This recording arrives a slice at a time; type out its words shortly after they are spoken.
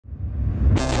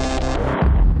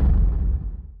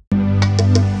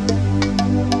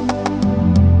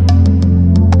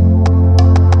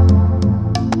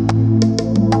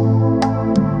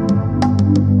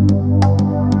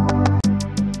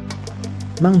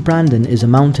Mount Brandon is a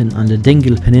mountain on the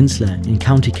Dingle Peninsula in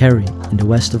County Kerry in the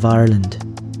west of Ireland.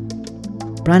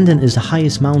 Brandon is the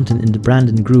highest mountain in the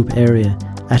Brandon Group area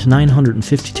at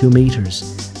 952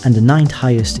 metres and the 9th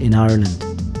highest in Ireland.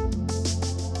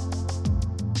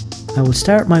 I will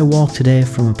start my walk today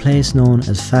from a place known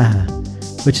as Faha,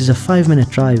 which is a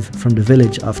 5-minute drive from the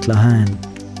village of Claughain.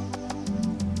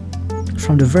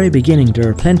 From the very beginning there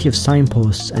are plenty of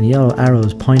signposts and yellow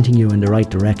arrows pointing you in the right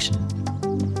direction.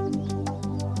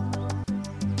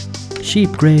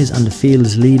 Sheep graze on the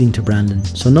fields leading to Brandon,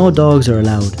 so no dogs are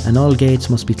allowed and all gates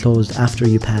must be closed after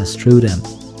you pass through them.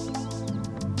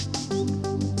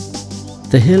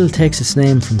 The hill takes its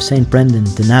name from St. Brendan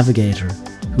the Navigator,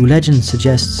 who legend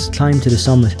suggests climbed to the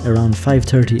summit around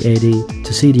 530 AD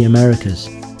to see the Americas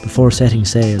before setting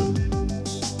sail.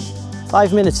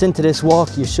 5 minutes into this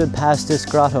walk you should pass this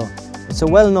grotto. It's a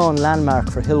well-known landmark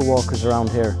for hill walkers around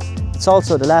here. It's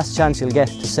also the last chance you'll get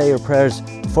to say your prayers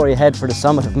before you head for the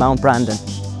summit of Mount Brandon.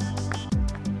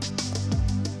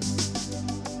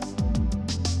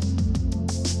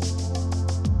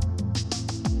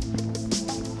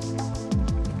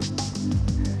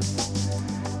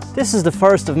 This is the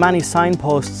first of many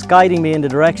signposts guiding me in the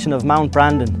direction of Mount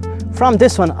Brandon. From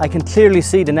this one I can clearly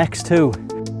see the next two.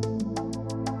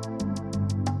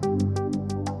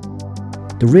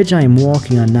 The ridge I am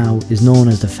walking on now is known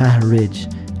as the Faha Ridge,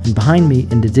 and behind me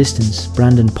in the distance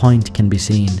Brandon Point can be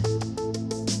seen.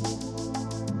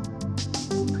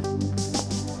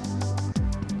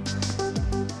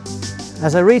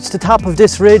 As I reach the top of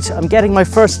this ridge I'm getting my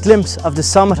first glimpse of the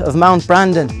summit of Mount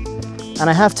Brandon,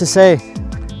 and I have to say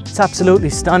it's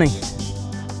absolutely stunning.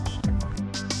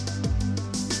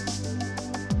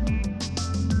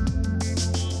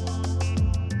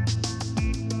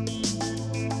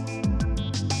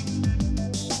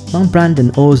 Mount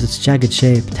Brandon owes its jagged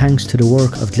shape thanks to the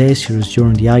work of glaciers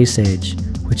during the Ice Age,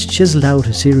 which chiselled out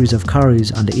a series of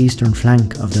corries on the eastern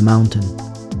flank of the mountain.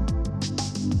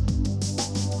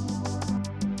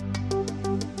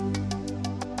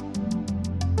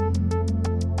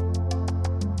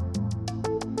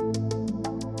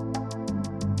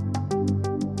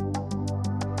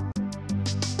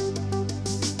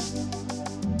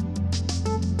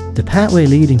 The pathway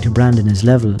leading to Brandon is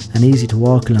level and easy to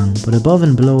walk along, but above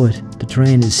and below it, the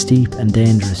terrain is steep and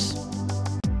dangerous.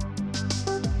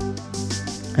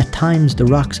 At times, the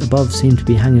rocks above seem to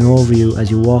be hanging over you as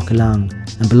you walk along,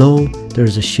 and below there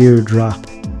is a sheer drop.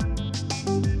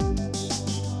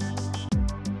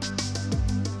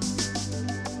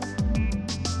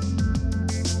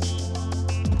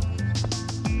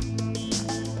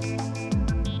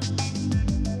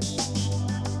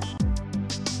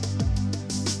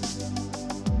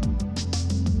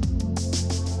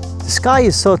 The sky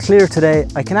is so clear today,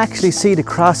 I can actually see the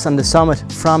cross on the summit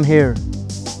from here.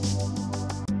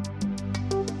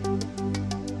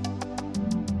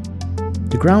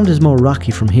 The ground is more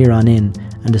rocky from here on in,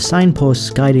 and the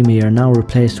signposts guiding me are now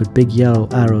replaced with big yellow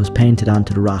arrows painted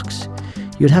onto the rocks.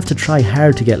 You'd have to try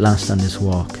hard to get lost on this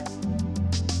walk.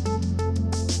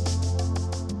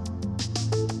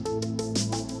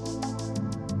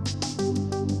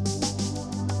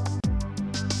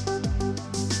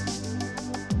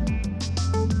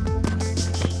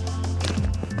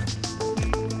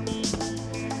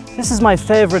 This is my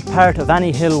favourite part of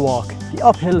any hill walk, the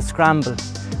uphill scramble.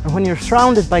 And when you're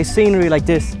surrounded by scenery like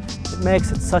this, it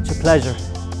makes it such a pleasure.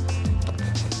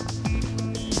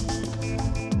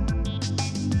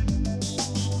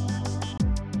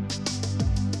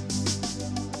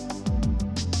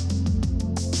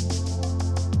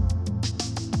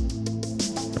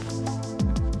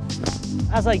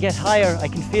 As I get higher, I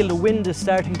can feel the wind is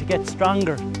starting to get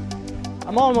stronger.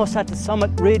 I'm almost at the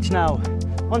summit ridge now.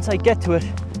 Once I get to it,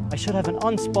 I should have an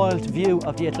unspoilt view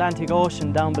of the Atlantic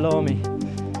Ocean down below me.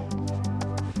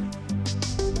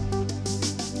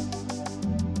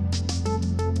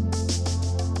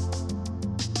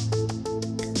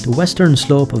 The western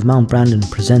slope of Mount Brandon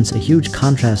presents a huge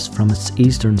contrast from its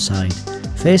eastern side.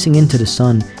 Facing into the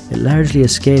sun, it largely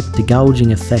escaped the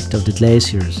gouging effect of the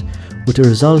glaciers, with the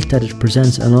result that it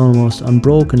presents an almost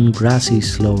unbroken grassy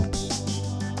slope.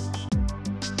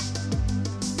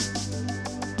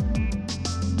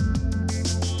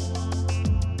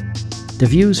 The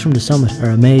views from the summit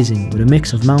are amazing, with a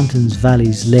mix of mountains,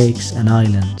 valleys, lakes and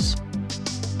islands.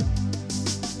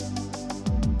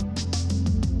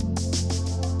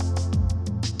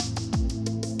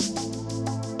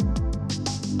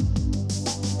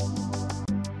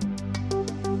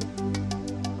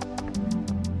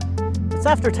 It's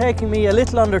after taking me a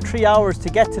little under 3 hours to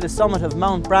get to the summit of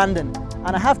Mount Brandon,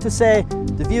 and I have to say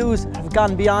the views have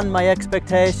gone beyond my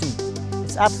expectation.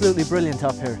 It's absolutely brilliant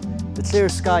up here. The clear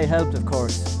sky helped, of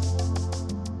course.